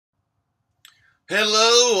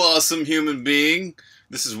Hello, awesome human being.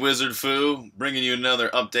 This is Wizard Foo bringing you another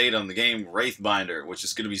update on the game Wraithbinder, which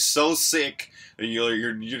is going to be so sick that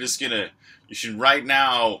you're just gonna you should right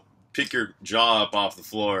now pick your jaw up off the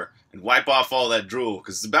floor and wipe off all that drool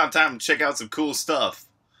because it's about time to check out some cool stuff.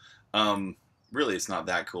 Um, Really, it's not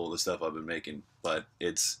that cool the stuff I've been making, but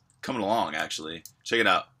it's coming along actually. Check it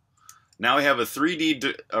out. Now we have a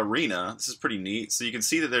 3D arena. This is pretty neat. So you can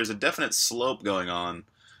see that there's a definite slope going on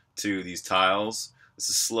to these tiles. This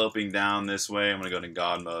is sloping down this way. I'm going to go into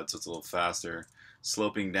God mode so it's a little faster.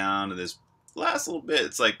 Sloping down to this last little bit.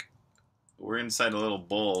 It's like we're inside a little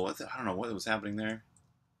bowl. I don't know what was happening there.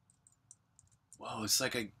 Whoa, it's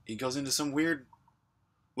like he goes into some weird...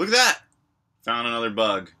 Look at that! Found another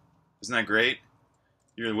bug. Isn't that great?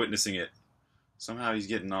 You're witnessing it. Somehow he's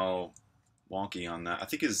getting all wonky on that. I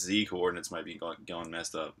think his Z coordinates might be going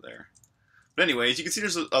messed up there. But anyways, you can see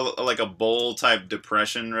there's like a bowl type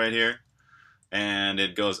depression right here, and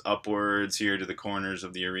it goes upwards here to the corners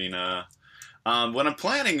of the arena. What I'm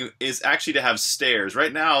planning is actually to have stairs.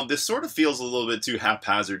 Right now, this sort of feels a little bit too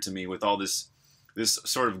haphazard to me with all this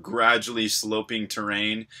sort of gradually sloping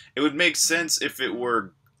terrain. It would make sense if it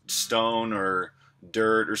were stone or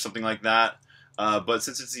dirt or something like that. But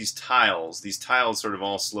since it's these tiles sort of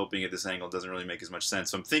all sloping at this angle doesn't really make as much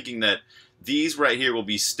sense. So I'm thinking that these right here will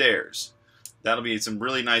be stairs. That'll be some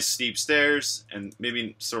really nice steep stairs, and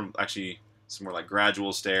maybe sort of actually some more like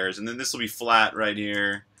gradual stairs. And then this will be flat right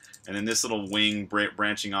here. And then this little wing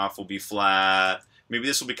branching off will be flat. Maybe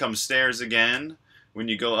this will become stairs again when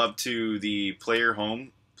you go up to the player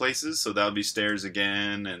home places. So that'll be stairs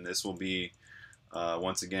again, and this will be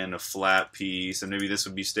once again a flat piece, and maybe this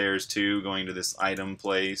would be stairs too, going to this item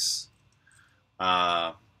place.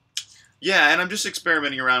 Yeah, and I'm just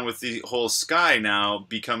experimenting around with the whole sky now,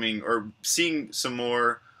 becoming or seeing some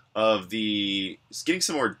more of getting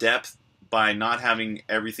some more depth by not having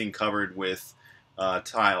everything covered with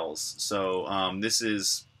tiles. So this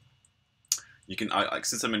is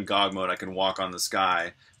since I'm in GOG mode, I can walk on the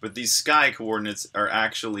sky, but these sky coordinates are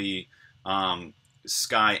actually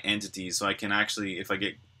sky entities, so I can actually, if I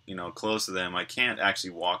get close to them, I can't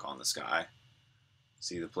actually walk on the sky.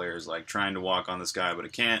 See, the player's like trying to walk on the sky, but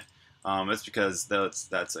it can't. That's because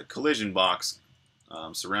that's a collision box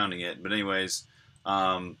surrounding it. But anyways,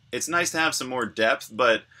 it's nice to have some more depth,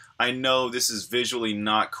 but I know this is visually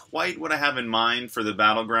not quite what I have in mind for the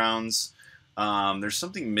battlegrounds. There's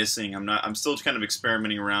something missing. I'm still kind of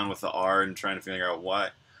experimenting around with the art and trying to figure out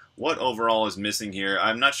what overall is missing here.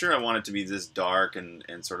 I'm not sure I want it to be this dark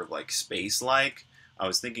and sort of like space-like. I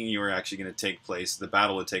was thinking you were actually going to take place, the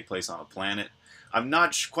battle would take place on a planet. I'm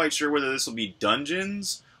not quite sure whether this will be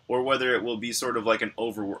dungeons or whether it will be sort of like an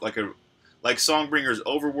overworld, like Songbringer's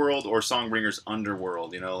overworld or Songbringer's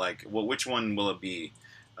underworld. Which one will it be?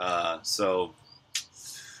 But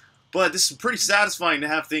this is pretty satisfying to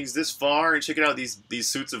have things this far. And check it out, these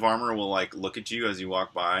suits of armor will like look at you as you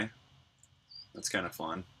walk by. That's kind of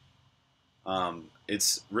fun.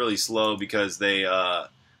 It's really slow because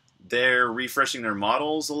they're refreshing their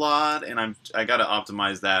models a lot, and I gotta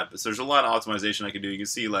optimize that. But so there's a lot of optimization I can do. You can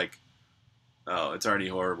see like, oh, it's already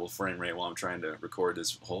horrible frame rate while I'm trying to record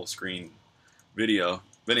this whole screen video.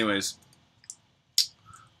 But anyways,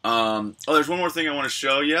 oh, there's one more thing I want to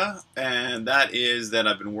show you, and that is that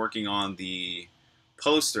I've been working on the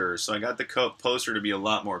poster. So I got the poster to be a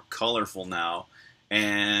lot more colorful now,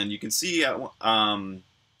 and you can see the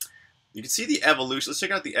evolution. Let's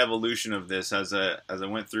check out the evolution of this as I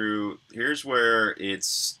went through. Here's where it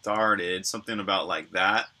started, something about like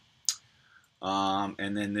that,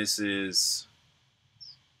 and then this is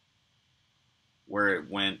where it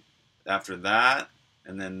went after that,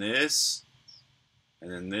 and then this,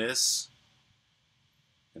 and then this,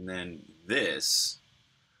 and then this.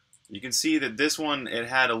 You can see that this one, it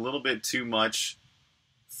had a little bit too much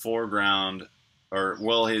foreground, or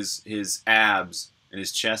well, his abs and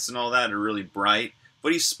his chest and all that are really bright,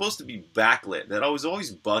 but he's supposed to be backlit. That was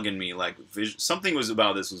always bugging me. Like something was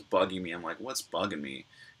about this was bugging me. I'm like, what's bugging me?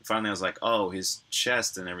 And finally, I was like, oh, his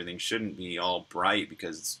chest and everything shouldn't be all bright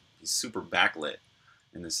because he's super backlit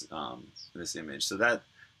in this image. So that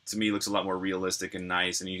to me looks a lot more realistic and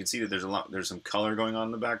nice. And you can see that there's some color going on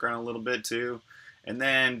in the background a little bit too. And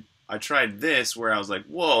then I tried this where I was like,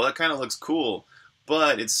 whoa, that kind of looks cool,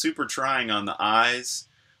 but it's super trying on the eyes,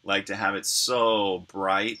 like to have it so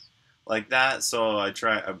bright like that. So I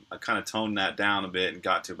kind of toned that down a bit and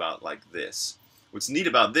got to about like this. What's neat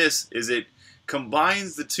about this is it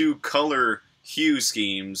combines the two color hue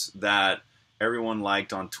schemes that everyone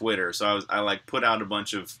liked on Twitter. So I like put out a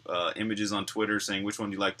bunch of images on Twitter saying which one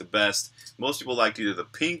do you like the best. Most people liked either the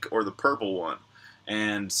pink or the purple one.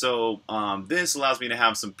 And so this allows me to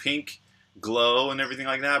have some pink glow and everything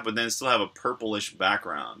like that, but then still have a purplish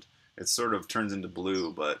background. It sort of turns into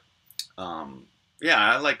blue, but yeah,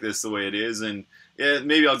 I like this the way it is, and yeah,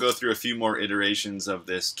 maybe I'll go through a few more iterations of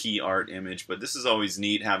this key art image, but this is always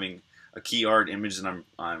neat having a key art image that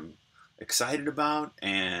I'm excited about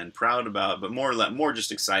and proud about, but more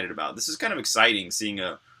just excited about. This is kind of exciting seeing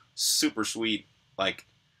a super sweet, like,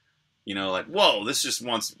 you know, like, whoa, this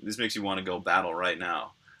makes you want to go battle right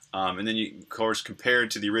now. And then you, of course, compare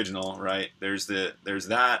it to the original, right? There's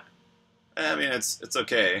that. I mean, it's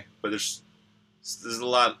okay, but there's a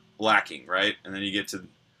lot lacking, right? And then you get to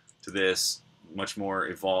this much more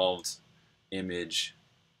evolved image.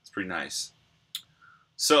 It's pretty nice.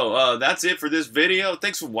 So that's it for this video.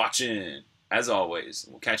 Thanks for watching. As always,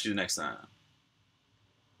 we'll catch you the next time.